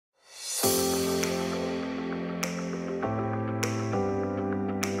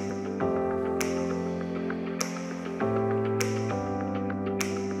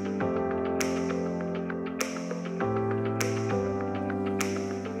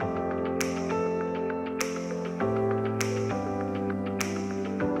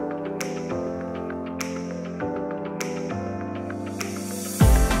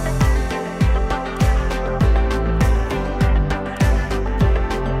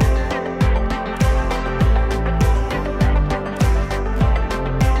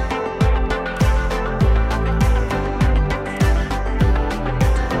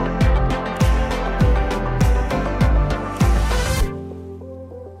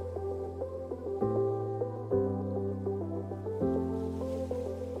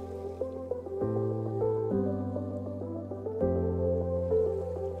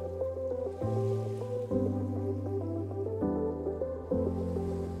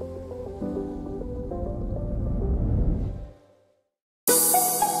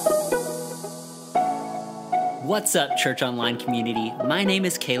What's up, Church Online community? My name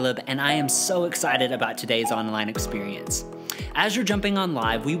is Caleb, and I am so excited about today's online experience. As you're jumping on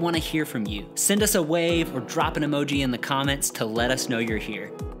live, we want to hear from you. Send us a wave or drop an emoji in the comments to let us know you're here.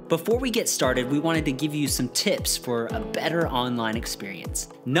 Before we get started, we wanted to give you some tips for a better online experience.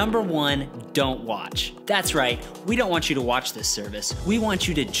 Number one, don't watch. That's right, we don't want you to watch this service. We want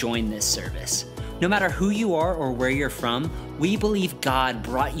you to join this service. No matter who you are or where you're from, we believe God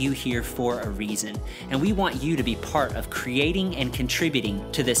brought you here for a reason, and we want you to be part of creating and contributing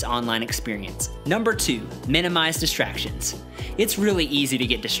to this online experience. Number two, minimize distractions. It's really easy to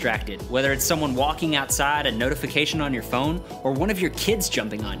get distracted, whether it's someone walking outside, a notification on your phone, or one of your kids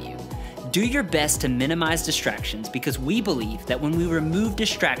jumping on you. Do your best to minimize distractions because we believe that when we remove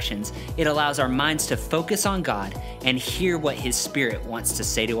distractions, it allows our minds to focus on God and hear what His Spirit wants to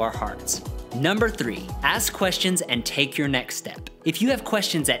say to our hearts. Number three, ask questions and take your next step. If you have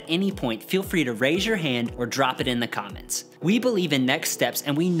questions at any point, feel free to raise your hand or drop it in the comments. We believe in next steps,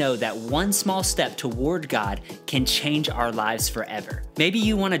 and we know that one small step toward God can change our lives forever. Maybe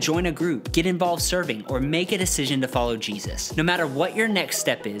you want to join a group, get involved serving, or make a decision to follow Jesus. No matter what your next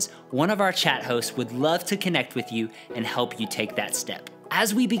step is, one of our chat hosts would love to connect with you and help you take that step.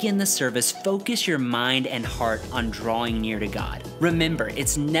 As we begin the service, focus your mind and heart on drawing near to God. Remember,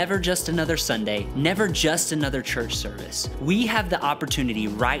 it's never just another Sunday, never just another church service. We have the opportunity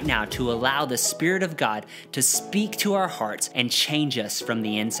right now to allow the Spirit of God to speak to our hearts and change us from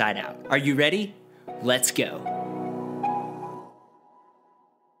the inside out. Are you ready? Let's go.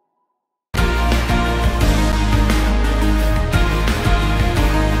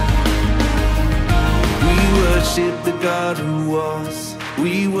 We worship the God who was.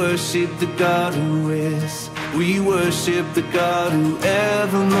 We worship the God who is. We worship the God who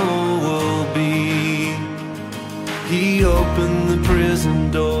evermore will be. He opened the prison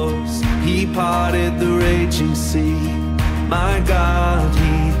doors. He parted the raging sea. My God,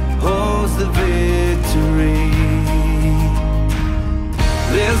 He holds the victory.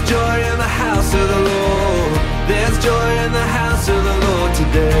 There's joy in the house of the Lord. There's joy in the house of the Lord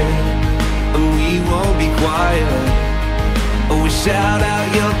today. And we won't be quiet. Oh, we shout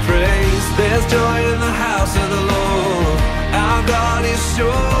out your praise. There's joy in the house of the Lord. Our God is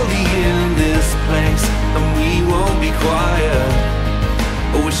surely in this place, and we won't be quiet.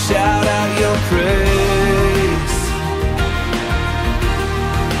 Oh, we shout out your praise.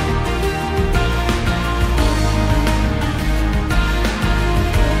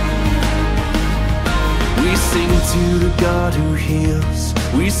 We sing to the God who heals.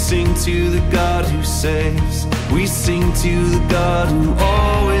 We sing to the God who saves. We sing to the God who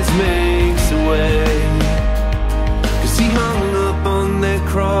always makes a way. 'Cause He hung up on that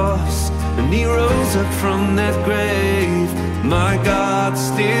cross and He rose up from that grave. My God,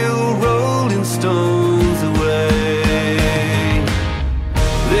 still rolling stones away.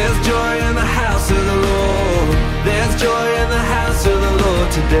 There's joy in the house of the Lord. There's joy in the house of the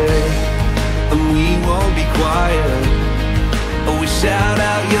Lord today. And we won't be quiet. Oh, we shout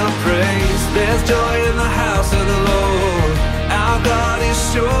out your praise. There's joy in the house of the Lord. Our God is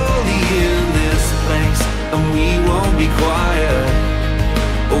surely in this place, and we won't be quiet.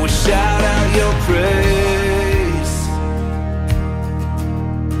 Oh, we shout out your praise.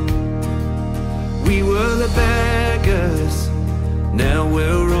 We were the beggars, now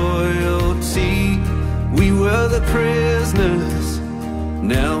we're royalty. We were the prisoners,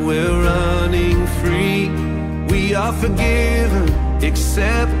 now we're running free. We are forgiven,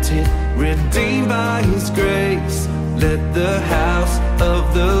 accepted, redeemed by His grace. Let the house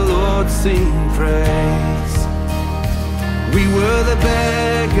of the Lord sing praise. We were the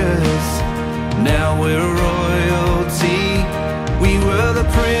beggars, now we're royalty. We were the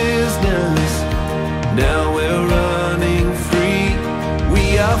prisoners, now we're running free.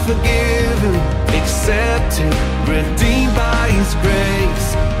 We are forgiven, accepted, redeemed by His grace.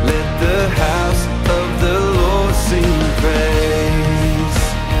 Let the house of the Lord sing praise.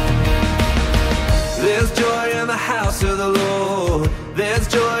 There's joy in the house of the Lord. There's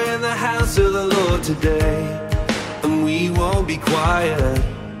joy in the house of the Lord today. And we won't be quiet.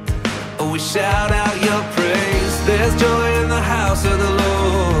 Oh, we shout out your praise. There's joy in the house of the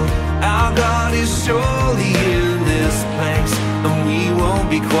Lord. Our God is surely in this place, and we won't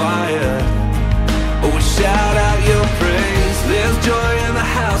be quiet. Oh, we shout out your praise. There's joy in the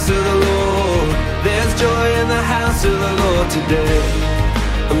house of the Lord. There's joy in the house of the Lord today,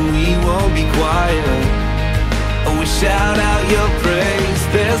 and we won't be quiet. Oh, we shout out your praise.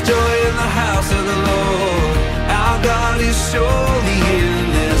 There's joy in the house of the Lord. Our God is surely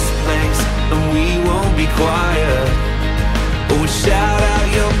in this place, and we won't be quiet. Oh, we shout out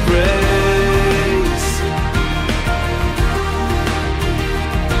your praise.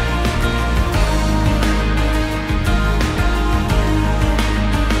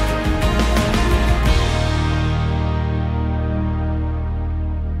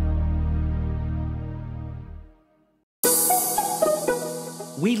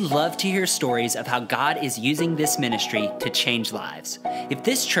 love to hear stories of how God is using this ministry to change lives. If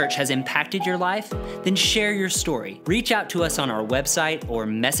this church has impacted your life, then share your story. Reach out to us on our website or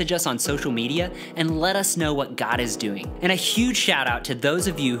message us on social media and let us know what God is doing. And a huge shout out to those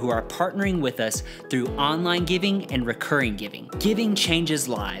of you who are partnering with us through online giving and recurring giving. Giving changes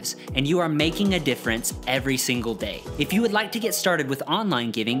lives, and you are making a difference every single day. If you would like to get started with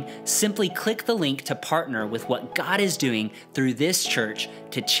online giving, simply click the link to partner with what God is doing through this church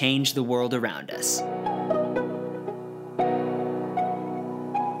to change the world around us.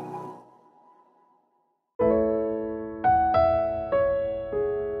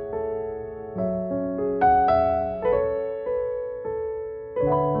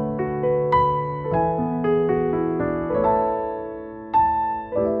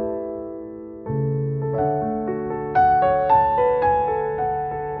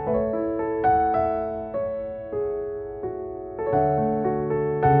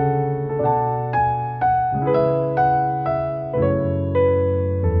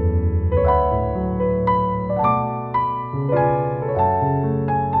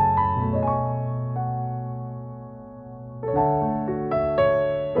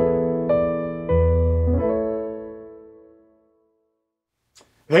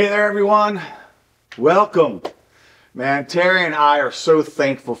 Hey there, everyone. Welcome. Man, Terry and I are so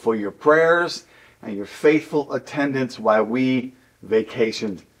thankful for your prayers and your faithful attendance while we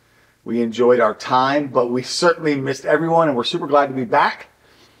vacationed. We enjoyed our time, but we certainly missed everyone, and we're super glad to be back.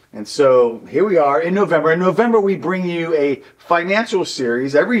 And so here we are in November. In November, we bring you a financial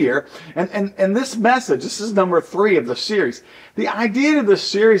series every year. And this message, this is number 3 of the series. The idea of this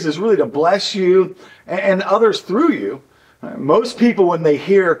series is really to bless you and others through you. Most people, when they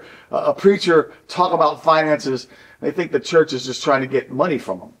hear a preacher talk about finances, they think the church is just trying to get money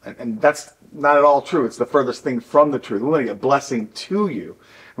from them. And that's not at all true. It's the furthest thing from the truth. We want to get blessing to you.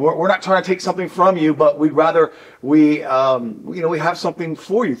 And we're not trying to take something from you, but we'd rather we have something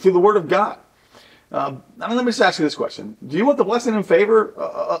for you through the Word of God. Now let me just ask you this question. Do you want the blessing and favor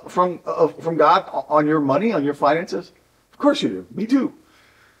from God on your money, on your finances? Of course you do. Me too.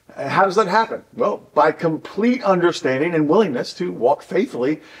 How does that happen? Well, by complete understanding and willingness to walk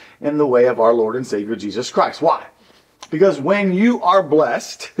faithfully in the way of our Lord and Savior Jesus Christ. Why? Because when you are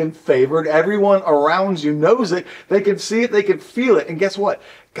blessed and favored, everyone around you knows it. They can see it, they can feel it. And guess what?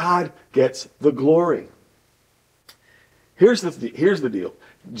 God gets the glory. Here's the deal.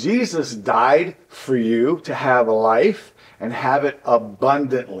 Jesus died for you to have life and have it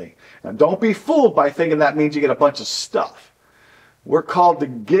abundantly. Now, don't be fooled by thinking that means you get a bunch of stuff. We're called to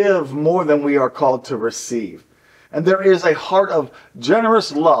give more than we are called to receive. And there is a heart of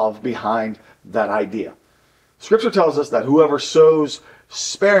generous love behind that idea. Scripture tells us that whoever sows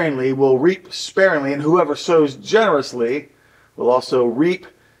sparingly will reap sparingly, and whoever sows generously will also reap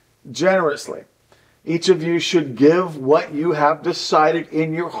generously. Each of you should give what you have decided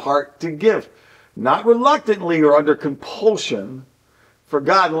in your heart to give, not reluctantly or under compulsion, for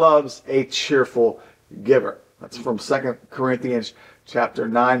God loves a cheerful giver. That's from 2 Corinthians chapter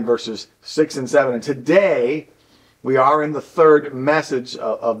 9, verses 6 and 7. And today, we are in the 3rd message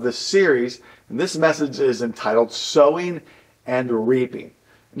of this series. And this message is entitled Sowing and Reaping.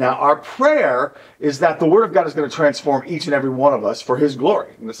 Now, our prayer is that the Word of God is going to transform each and every one of us for His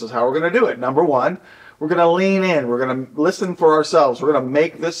glory. And this is how we're going to do it. Number 1, we're going to lean in. We're going to listen for ourselves. We're going to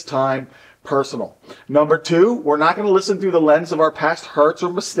make this time personal. Number 2, we're not going to listen through the lens of our past hurts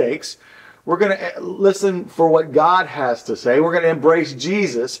or mistakes. We're going to listen for what God has to say. We're going to embrace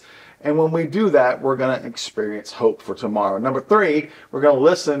Jesus. And when we do that, we're going to experience hope for tomorrow. Number 3, we're going to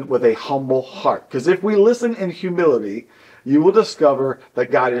listen with a humble heart. Because if we listen in humility, you will discover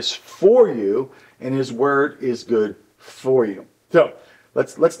that God is for you and His Word is good for you. So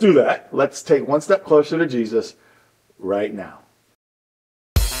let's do that. Let's take one step closer to Jesus right now.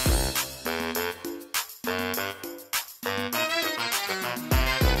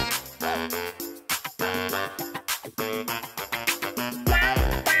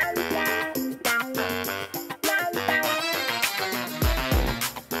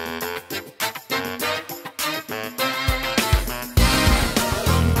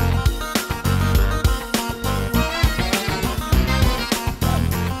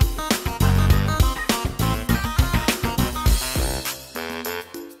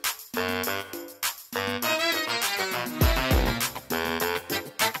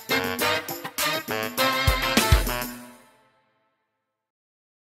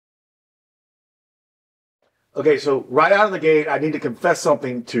 Okay, so right out of the gate, I need to confess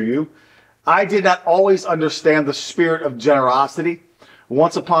something to you. I did not always understand the spirit of generosity.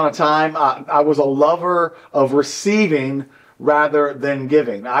 Once upon a time, I was a lover of receiving rather than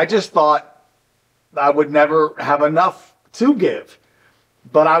giving. I just thought I would never have enough to give.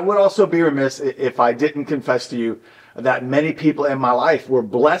 But I would also be remiss if I didn't confess to you that many people in my life were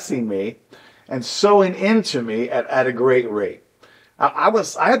blessing me and sowing into me at a great rate. I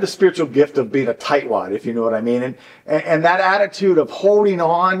had the spiritual gift of being a tightwad, if you know what I mean. And that attitude of holding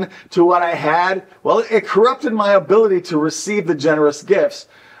on to what I had, well, it corrupted my ability to receive the generous gifts,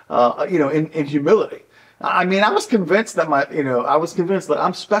 in humility. I mean, I was convinced that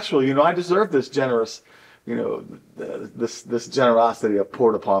I'm special. I deserve this generous, this generosity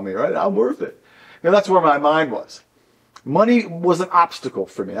poured upon me, right? I'm worth it. That's where my mind was. Money was an obstacle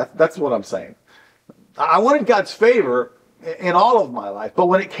for me. That's what I'm saying. I wanted God's favor in all of my life, but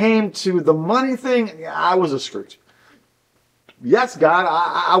when it came to the money thing, I was a Scrooge. Yes, God,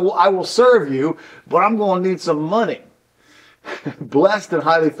 I will serve you, but I'm going to need some money. Blessed and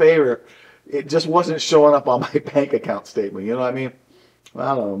highly favored, it just wasn't showing up on my bank account statement. You know what I mean?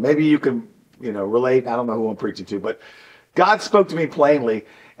 I don't know. Maybe you can, relate. I don't know who I'm preaching to, but God spoke to me plainly,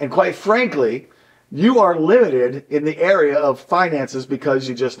 and quite frankly, you are limited in the area of finances because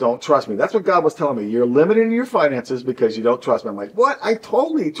you just don't trust me. That's what God was telling me. You're limited in your finances because you don't trust me. I'm like, what? I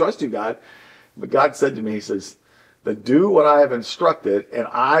totally trust you, God. But God said to me, he says, then do what I have instructed and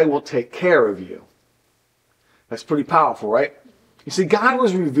I will take care of you. That's pretty powerful, right? You see, God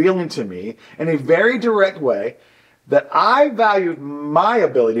was revealing to me in a very direct way that I valued my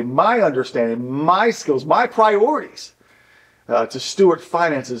ability, my understanding, my skills, my priorities to steward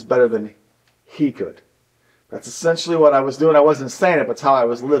finances better than he could. That's essentially what I was doing. I wasn't saying it, but it's how I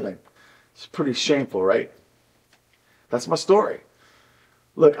was living. It's pretty shameful, right? That's my story.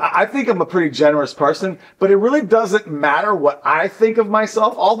 Look, I think I'm a pretty generous person, but it really doesn't matter what I think of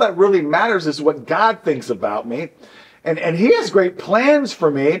myself. All that really matters is what God thinks about me. And he has great plans for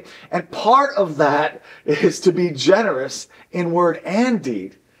me. And part of that is to be generous in word and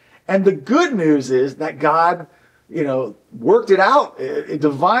deed. And the good news is that God worked it out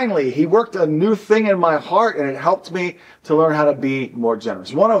divinely. He worked a new thing in my heart, and it helped me to learn how to be more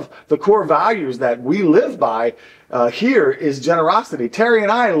generous. One of the core values that we live by here is generosity. Terry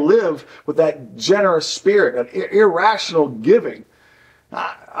and I live with that generous spirit, an irrational giving.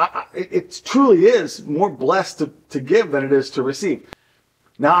 It truly is more blessed to give than it is to receive.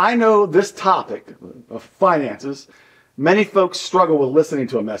 Now, I know this topic of finances, many folks struggle with listening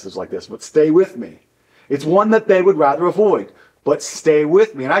to a message like this, but stay with me. It's one that they would rather avoid, but stay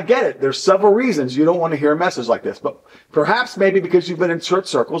with me. And I get it. There's several reasons you don't want to hear a message like this, but perhaps maybe because you've been in church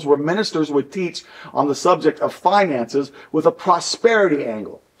circles where ministers would teach on the subject of finances with a prosperity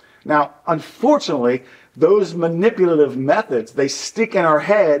angle. Now, unfortunately, those manipulative methods, they stick in our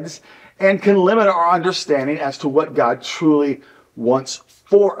heads and can limit our understanding as to what God truly wants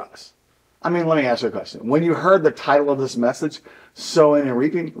for us. I mean, let me ask you a question. When you heard the title of this message, Sowing and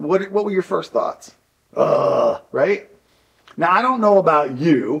Reaping, what were your first thoughts? Right? Now, I don't know about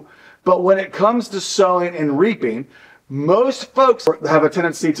you, but when it comes to sowing and reaping, most folks have a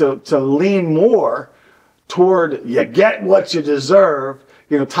tendency to lean more toward you get what you deserve,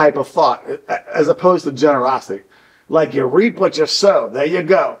 type of thought, as opposed to generosity. Like you reap what you sow. There you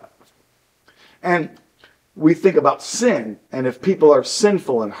go. And we think about sin, and if people are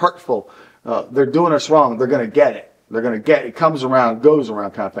sinful and hurtful, they're doing us wrong, they're going to get it. They're going to get it. Comes around, goes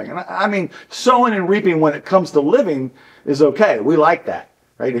around kind of thing. And I mean, sowing and reaping when it comes to living is okay. We like that,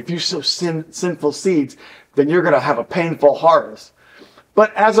 right? If you sow sinful seeds, then you're going to have a painful harvest.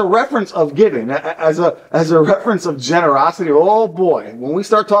 But as a reference of giving, as a reference of generosity, oh boy, when we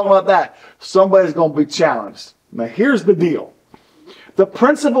start talking about that, somebody's going to be challenged. Now, here's the deal. The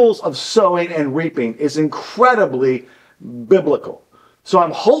principles of sowing and reaping is incredibly biblical. So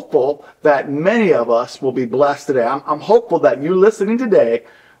I'm hopeful that many of us will be blessed today. I'm hopeful that you listening today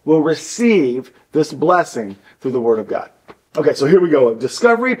will receive this blessing through the Word of God. Okay, so here we go.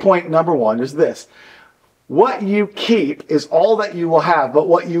 Discovery point number 1 is this. What you keep is all that you will have, but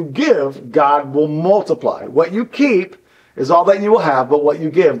what you give, God will multiply. What you keep is all that you will have, but what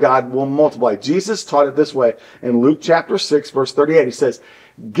you give, God will multiply. Jesus taught it this way in Luke chapter 6, verse 38. He says,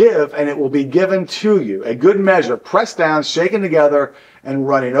 give, and it will be given to you. A good measure, pressed down, shaken together, and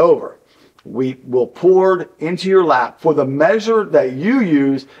running over. We will pour into your lap. For the measure that you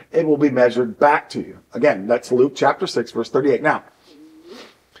use, it will be measured back to you. Again, that's Luke chapter 6, verse 38. Now,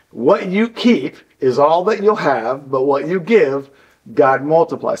 what you keep is all that you'll have, but what you give, God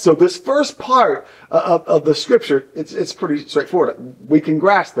multiplies. So this first part of the scripture, it's pretty straightforward. We can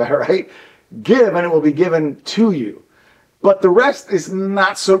grasp that, right? Give, and it will be given to you. But the rest is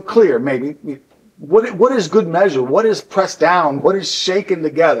not so clear, maybe. What is good measure? What is pressed down? What is shaken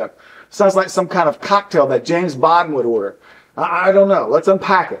together? Sounds like some kind of cocktail that James Bond would order. I don't know. Let's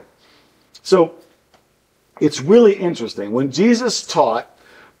unpack it. So it's really interesting. When Jesus taught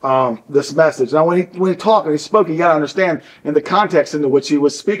this message, now when he talked and he spoke, you got to understand in the context into which he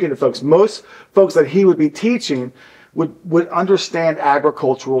was speaking to folks. Most folks that he would be teaching would understand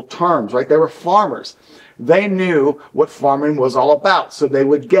agricultural terms, right? They were farmers. They knew what farming was all about, so they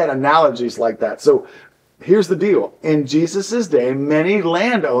would get analogies like that. So here's the deal. In Jesus' day, many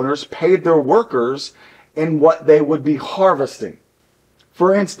landowners paid their workers in what they would be harvesting.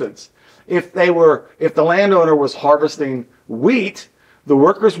 For instance, if the landowner was harvesting wheat, the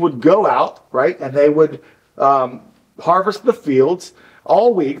workers would go out, right, and they would harvest the fields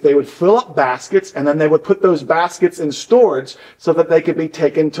all week. They would fill up baskets, and then they would put those baskets in storage so that they could be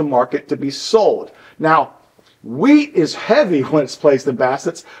taken to market to be sold. Now, wheat is heavy when it's placed in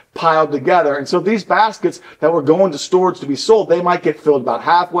baskets piled together. And so these baskets that were going to storage to be sold, they might get filled about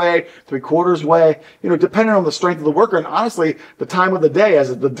halfway, 3/4 way, depending on the strength of the worker. And honestly, the time of the day,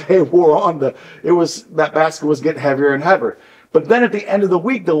 as the day wore on, that basket was getting heavier and heavier. But then at the end of the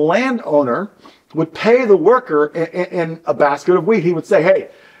week, the landowner would pay the worker in a basket of wheat. He would say, hey,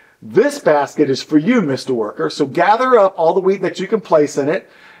 this basket is for you, Mr. Worker. So gather up all the wheat that you can place in it,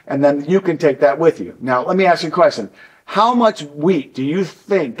 and then you can take that with you. Now, let me ask you a question. How much wheat do you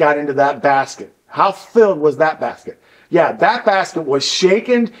think got into that basket? How filled was that basket? Yeah, that basket was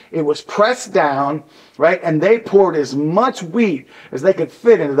shaken. It was pressed down, right? And they poured as much wheat as they could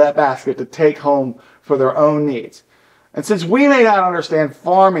fit into that basket to take home for their own needs. And since we may not understand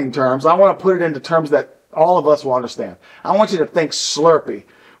farming terms, I want to put it into terms that all of us will understand. I want you to think Slurpee.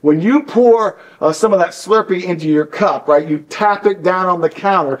 When you pour some of that Slurpee into your cup, right, you tap it down on the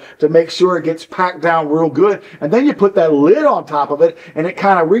counter to make sure it gets packed down real good. And then you put that lid on top of it, and it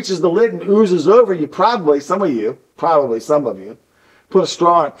kind of reaches the lid and oozes over. Some of you, put a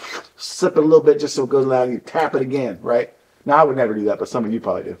straw and sip it a little bit just so it goes loud, and you tap it again, right? Now, I would never do that, but some of you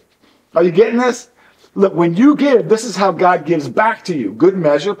probably do. Are you getting this? Look, when you give, this is how God gives back to you. Good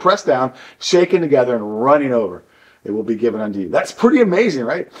measure, pressed down, shaken together, and running over. It will be given unto you. That's pretty amazing,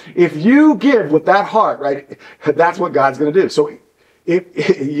 right? If you give with that heart, right, that's what God's going to do. So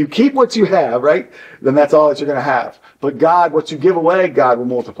if you keep what you have, right, then that's all that you're going to have. But God, what you give away, God will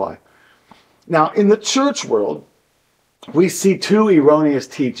multiply. Now, in the church world, we see two erroneous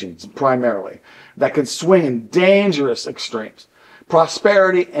teachings, primarily, that can swing in dangerous extremes.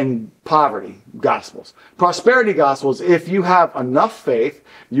 Prosperity and poverty gospels. Prosperity gospels, if you have enough faith,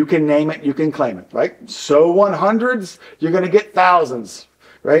 you can name it, you can claim it, right? Sow 100s, you're going to get thousands,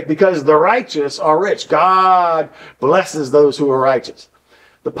 right? Because the righteous are rich. God blesses those who are righteous.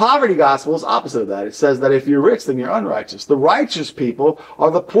 The poverty gospel is opposite of that. It says that if you're rich, then you're unrighteous. The righteous people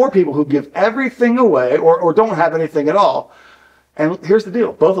are the poor people who give everything away or don't have anything at all. And here's the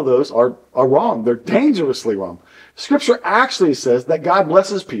deal. Both of those are wrong. They're dangerously wrong. Scripture actually says that God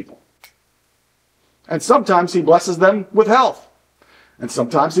blesses people. And sometimes he blesses them with health. And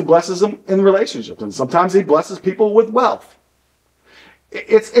sometimes he blesses them in relationships. And sometimes he blesses people with wealth.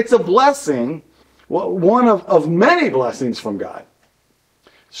 It's a blessing, one of many blessings from God.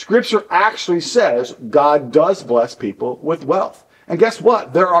 Scripture actually says God does bless people with wealth. And guess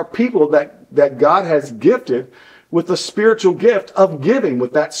what? There are people that God has gifted with the spiritual gift of giving,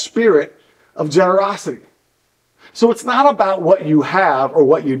 with that spirit of generosity. So it's not about what you have or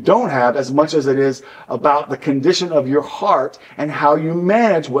what you don't have as much as it is about the condition of your heart and how you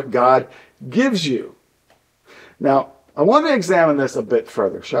manage what God gives you. Now, I want to examine this a bit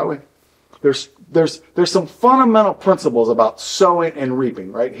further, shall we? There's some fundamental principles about sowing and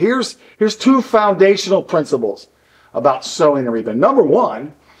reaping, right? Here's two foundational principles about sowing and reaping. Number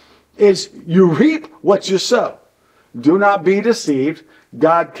one is you reap what you sow. Do not be deceived.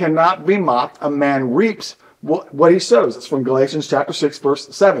 God cannot be mocked. A man reaps what he sows. It's from Galatians chapter 6,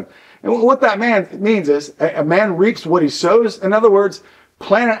 verse 7. And what that means is a man reaps what he sows. In other words,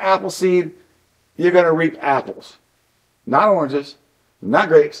 plant an apple seed, you're going to reap apples. Not oranges, not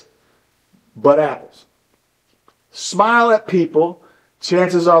grapes, but apples. Smile at people,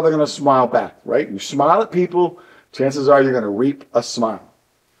 chances are they're going to smile back, right? You smile at people, chances are you're going to reap a smile.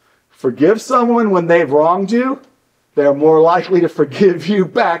 Forgive someone when they've wronged you, they're more likely to forgive you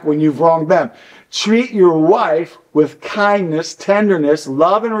back when you've wronged them. Treat your wife with kindness, tenderness,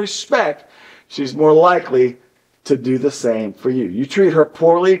 love, and respect. She's more likely to do the same for you. You treat her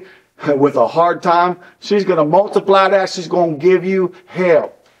poorly with a hard time, she's going to multiply that. She's going to give you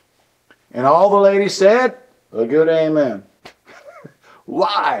hell. And all the ladies said, a good amen.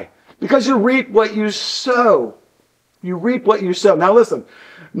 Why? Because you reap what you sow. You reap what you sow. Now listen,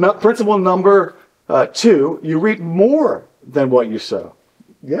 principle number 2, you reap more than what you sow.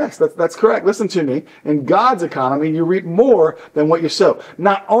 Yes, that's correct. Listen to me. In God's economy, you reap more than what you sow.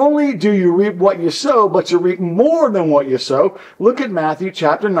 Not only do you reap what you sow, but you reap more than what you sow. Look at Matthew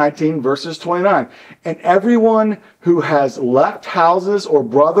chapter 19, verses 29. And everyone who has left houses or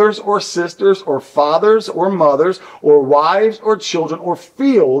brothers or sisters or fathers or mothers or wives or children or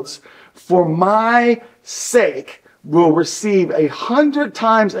fields for my sake will receive 100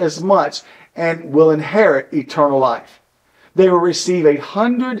 times as much and will inherit eternal life. They will receive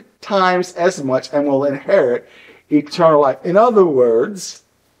 100 times as much and will inherit eternal life. In other words,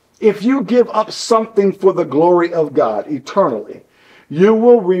 if you give up something for the glory of God eternally, you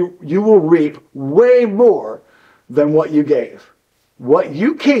will reap way more than what you gave. What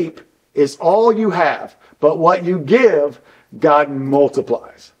you keep is all you have, but what you give, God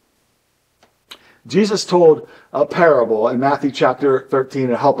multiplies. Jesus told a parable in Matthew chapter 13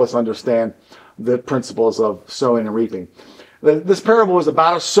 to help us understand the principles of sowing and reaping. This parable is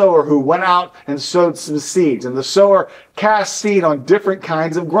about a sower who went out and sowed some seeds, and the sower cast seed on different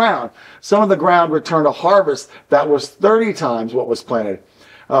kinds of ground. Some of the ground returned a harvest that was 30 times what was planted.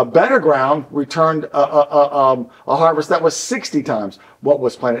 Better ground returned a harvest that was 60 times what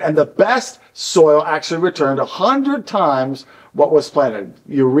was planted. And the best soil actually returned 100 times what was planted.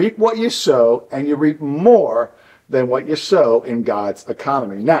 You reap what you sow, and you reap more than what you sow in God's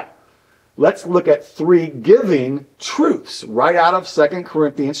economy. Now, let's look at 3 giving truths right out of 2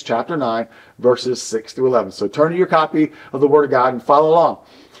 Corinthians chapter 9, verses 6 through 11. So turn to your copy of the Word of God and follow along.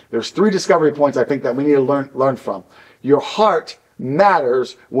 There's 3 discovery points I think that we need to learn from. Your heart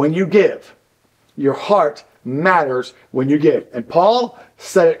matters when you give. Your heart matters when you give. And Paul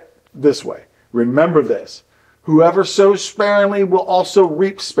said it this way. Remember this. Whoever sows sparingly will also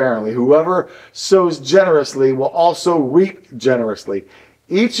reap sparingly. Whoever sows generously will also reap generously.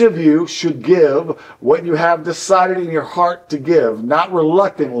 Each of you should give what you have decided in your heart to give, not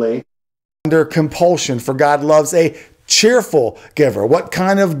reluctantly, under compulsion, for God loves a cheerful giver. What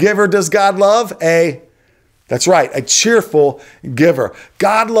kind of giver does God love? That's right, a cheerful giver.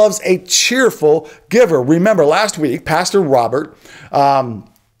 God loves a cheerful giver. Remember, last week, Pastor Robert,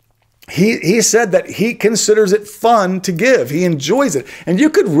 he said that he considers it fun to give. He enjoys it. And you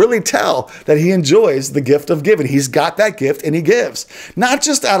could really tell that he enjoys the gift of giving. He's got that gift and he gives. Not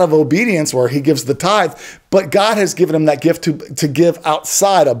just out of obedience where he gives the tithe, but God has given him that gift to give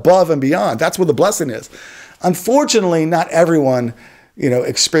outside, above and beyond. That's where the blessing is. Unfortunately, not everyone,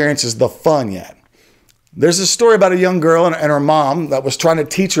 experiences the fun yet. There's a story about a young girl and her mom that was trying to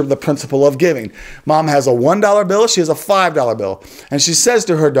teach her the principle of giving. Mom has a $1 bill, she has a $5 bill. And she says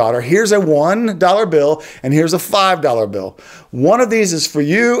to her daughter, here's a $1 bill and here's a $5 bill. One of these is for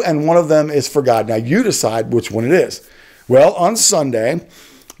you and one of them is for God. Now you decide which one it is. Well, on Sunday,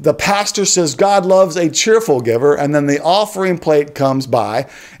 the pastor says God loves a cheerful giver, and then the offering plate comes by,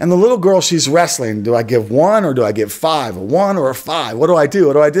 and the little girl, she's wrestling. Do I give 1 or do I give 5? A 1 or a 5? What do I do?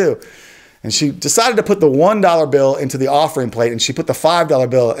 What do I do? And she decided to put the $1 bill into the offering plate, and she put the $5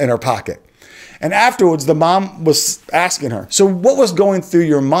 bill in her pocket. And afterwards, the mom was asking her, so what was going through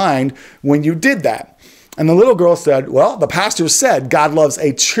your mind when you did that? And the little girl said, well, the pastor said God loves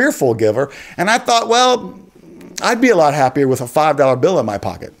a cheerful giver. And I thought, well, I'd be a lot happier with a $5 bill in my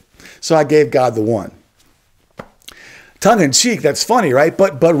pocket. So I gave God the 1. Tongue in cheek, that's funny, right?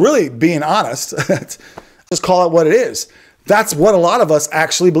 But really, being honest, just call it what it is. That's what a lot of us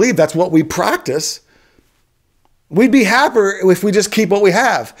actually believe. That's what we practice. We'd be happier if we just keep what we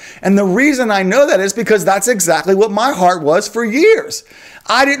have. And the reason I know that is because that's exactly what my heart was for years.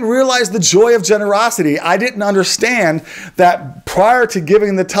 I didn't realize the joy of generosity. I didn't understand that prior to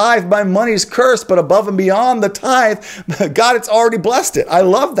giving the tithe, my money's cursed, but above and beyond the tithe, God, it's already blessed it. I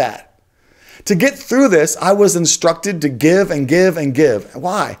love that. To get through this, I was instructed to give and give and give.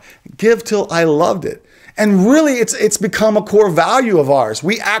 Why? Give till I loved it. And really, it's become a core value of ours.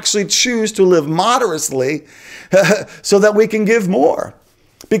 We actually choose to live moderately so that we can give more.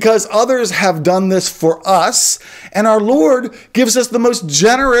 Because others have done this for us, and our Lord gives us the most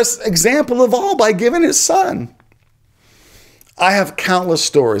generous example of all by giving his son. I have countless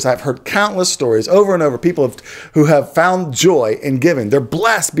stories. I've heard countless stories over and over. People who have found joy in giving. They're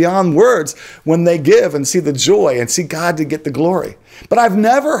blessed beyond words when they give and see the joy and see God to get the glory. But I've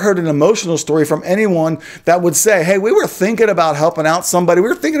never heard an emotional story from anyone that would say, hey, we were thinking about helping out somebody. We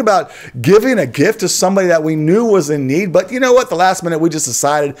were thinking about giving a gift to somebody that we knew was in need. But you know what? The last minute, we just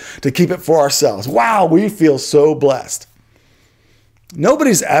decided to keep it for ourselves. Wow, we feel so blessed.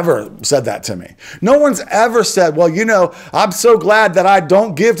 Nobody's ever said that to me. No one's ever said, well, I'm so glad that I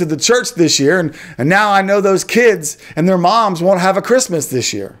don't give to the church this year. And now I know those kids and their moms won't have a Christmas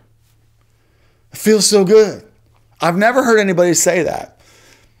this year. It feels so good. I've never heard anybody say that.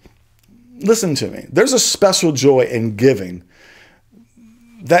 listen to me. There's a special joy in giving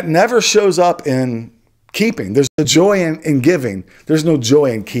that never shows up in keeping. There's a joy in giving. There's no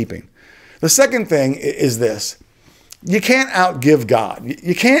joy in keeping. The second thing is this. You can't outgive God.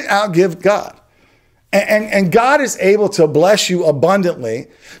 You can't outgive God. And God is able to bless you abundantly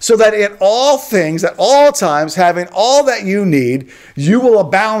so that in all things, at all times, having all that you need, you will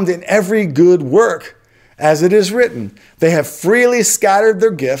abound in every good work. As it is written, they have freely scattered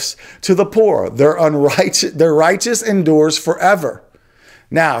their gifts to the poor. Their righteous endures forever.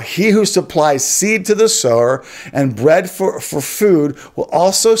 Now, he who supplies seed to the sower and bread for food will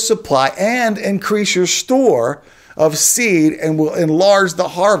also supply and increase your store of seed and will enlarge the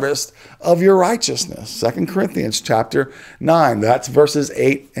harvest of your righteousness. 2 Corinthians chapter 9, that's verses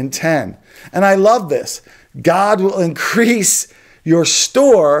 8 and 10. And I love this. God will increase your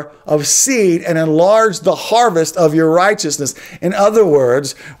store of seed and enlarge the harvest of your righteousness. In other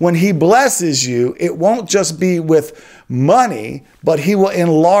words, when he blesses you, it won't just be with money, but he will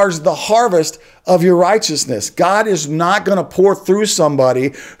enlarge the harvest of your righteousness. God is not going to pour through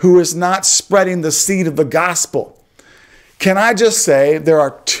somebody who is not spreading the seed of the gospel. Can I just say there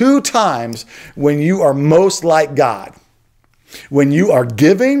are two times when you are most like God? When you are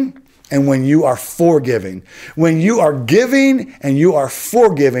giving and when you are forgiving. When you are giving and you are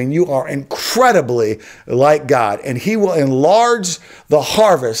forgiving, you are incredibly like God, and he will enlarge the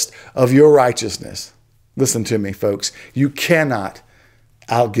harvest of your righteousness. Listen to me, folks. You cannot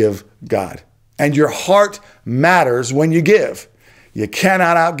outgive God. And your heart matters when you give. You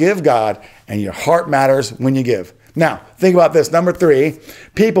cannot outgive God, and your heart matters when you give. Now, think about this. Number 3,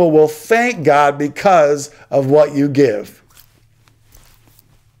 people will thank God because of what you give.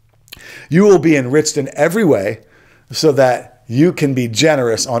 You will be enriched in every way so that you can be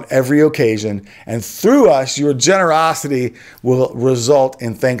generous on every occasion. And through us, your generosity will result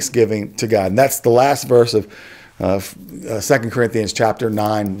in thanksgiving to God. And that's the last verse of 2 Corinthians chapter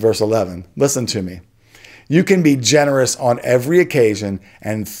 9, verse 11. Listen to me. You can be generous on every occasion,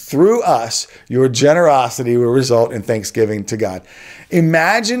 and through us, your generosity will result in thanksgiving to God.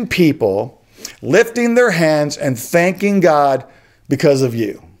 Imagine people lifting their hands and thanking God because of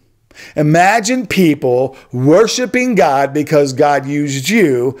you. Imagine people worshiping God because God used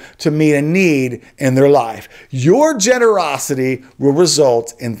you to meet a need in their life. Your generosity will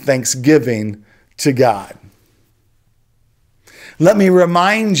result in thanksgiving to God. Let me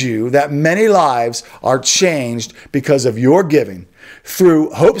remind you that many lives are changed because of your giving through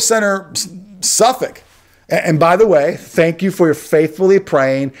Hope Center Suffolk. And by the way, thank you for faithfully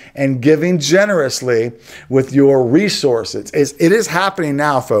praying and giving generously with your resources. It is happening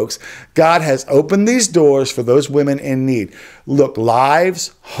now, folks. God has opened these doors for those women in need. Look,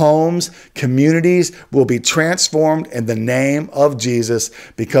 lives, homes, communities will be transformed in the name of Jesus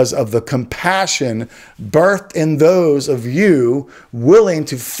because of the compassion birthed in those of you willing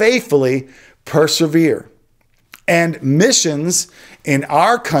to faithfully persevere. And missions in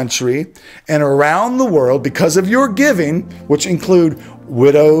our country and around the world, because of your giving, which include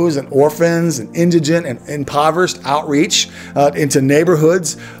widows and orphans and indigent and impoverished outreach into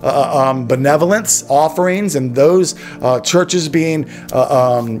neighborhoods, benevolence offerings, and those churches being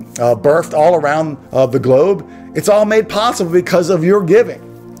birthed all around the globe. It's all made possible because of your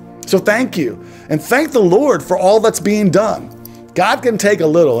giving. So thank you. And thank the Lord for all that's being done. God can take a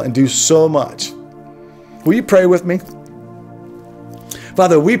little and do so much. Will you pray with me?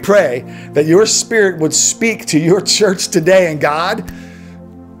 Father, we pray that your Spirit would speak to your church today, and God,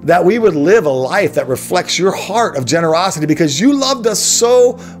 that we would live a life that reflects your heart of generosity because you loved us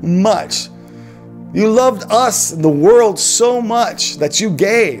so much. You loved us and the world so much that you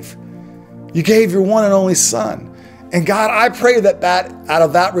gave. You gave your one and only Son. And God, I pray that out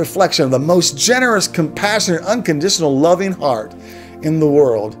of that reflection of the most generous, compassionate, unconditional, loving heart in the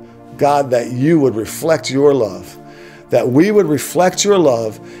world, God, that you would reflect your love, that we would reflect your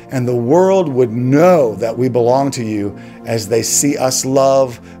love, and the world would know that we belong to you as they see us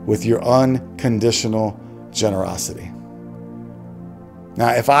love with your unconditional generosity.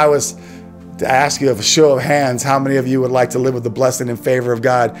 Now, if I was to ask you of a show of hands, how many of you would like to live with the blessing and favor of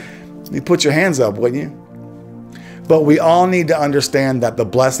God? You'd put your hands up, wouldn't you? But we all need to understand that the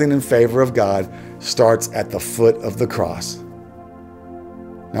blessing and favor of God starts at the foot of the cross.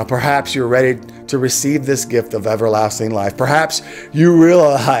 Now, perhaps you're ready to receive this gift of everlasting life. Perhaps you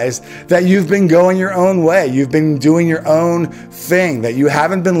realize that you've been going your own way. You've been doing your own thing, that you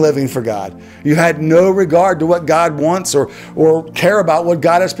haven't been living for God. You had no regard to what God wants or care about what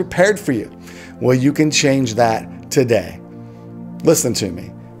God has prepared for you. Well, you can change that today. Listen to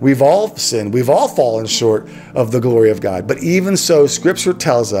me. We've all sinned. We've all fallen short of the glory of God. But even so, Scripture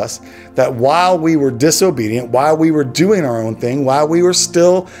tells us that while we were disobedient, while we were doing our own thing, while we were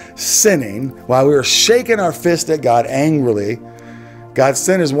still sinning, while we were shaking our fist at God angrily, God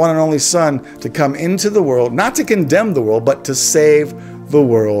sent his one and only Son to come into the world, not to condemn the world, but to save the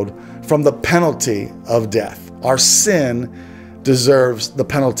world from the penalty of death. Our sin deserves the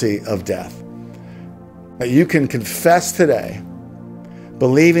penalty of death. That you can confess today,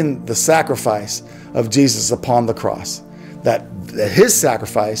 believing the sacrifice of Jesus upon the cross, that his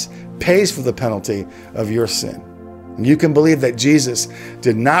sacrifice pays for the penalty of your sin. And you can believe that Jesus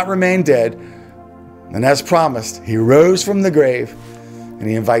did not remain dead, and as promised, he rose from the grave, and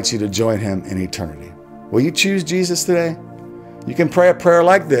he invites you to join him in eternity. Will you choose Jesus today? You can pray a prayer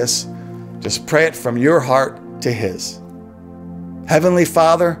like this. Just pray it from your heart to his. Heavenly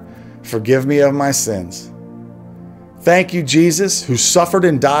Father, forgive me of my sins. Thank you, Jesus, who suffered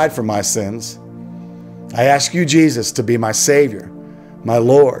and died for my sins. I ask you, Jesus, to be my Savior, my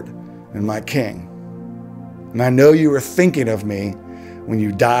Lord, and my King. And I know you were thinking of me when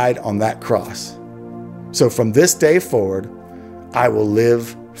you died on that cross. So from this day forward, I will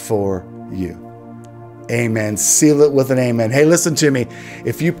live for you. Amen. Seal it with an amen. Hey, listen to me.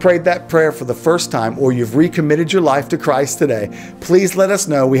 If you prayed that prayer for the first time or you've recommitted your life to Christ today, please let us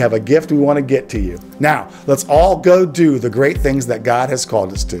know. We have a gift we want to get to you. Now, let's all go do the great things that God has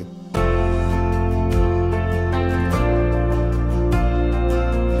called us to.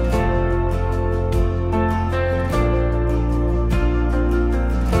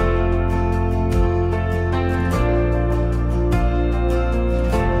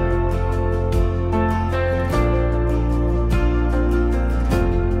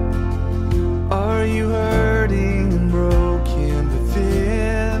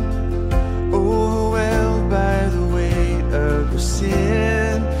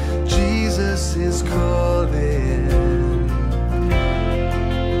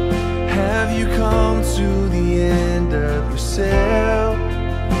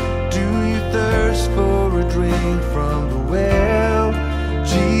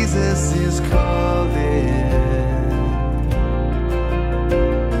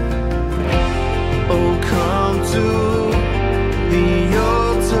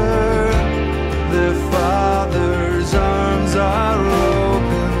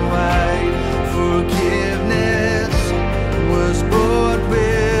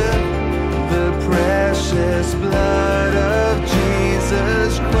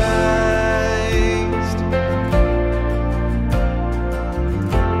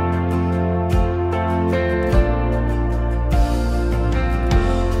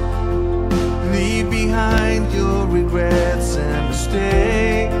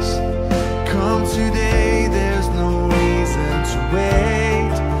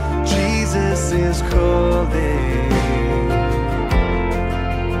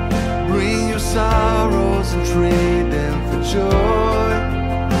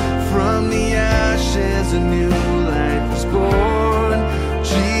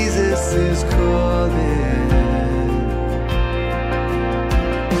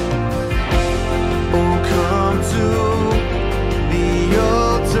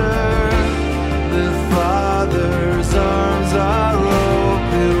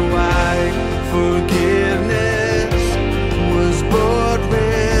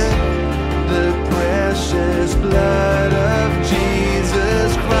 Blood of Jesus.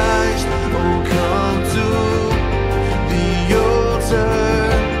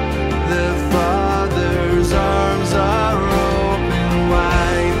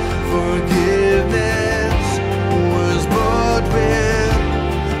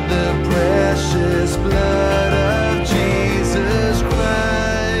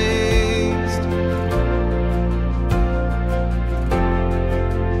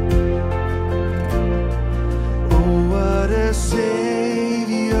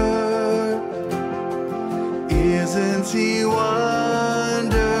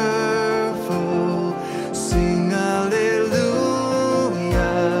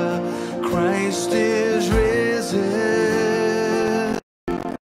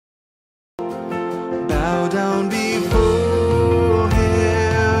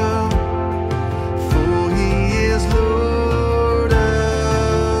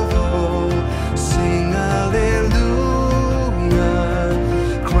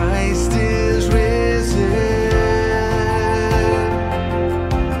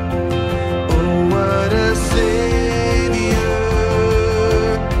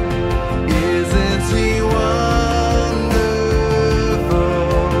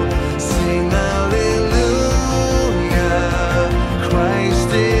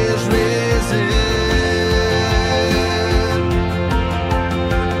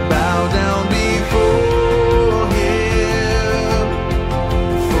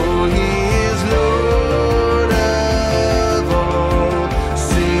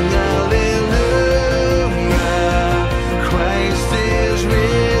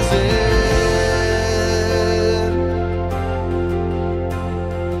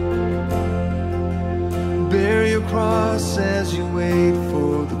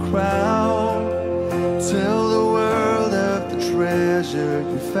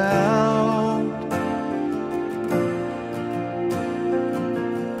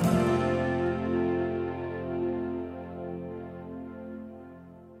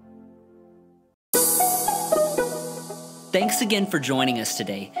 Thanks again for joining us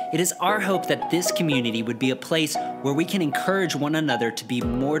today. It is our hope that this community would be a place where we can encourage one another to be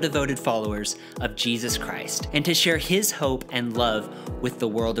more devoted followers of Jesus Christ and to share His hope and love with the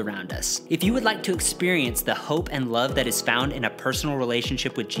world around us. If you would like to experience the hope and love that is found in a personal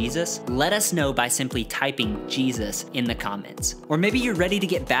relationship with Jesus, let us know by simply typing Jesus in the comments. Or maybe you're ready to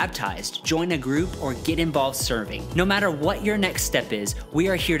get baptized, join a group, or get involved serving. No matter what your next step is, we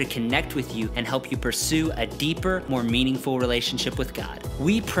are here to connect with you and help you pursue a deeper, more meaningful relationship with God.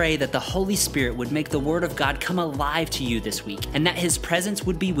 We pray that the Holy Spirit would make the Word of God come alive to you this week and that His presence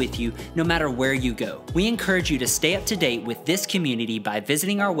would be with you no matter where you go. We encourage you to stay up to date with this community by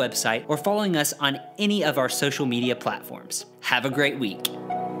visiting our website or following us on any of our social media platforms. Have a great week.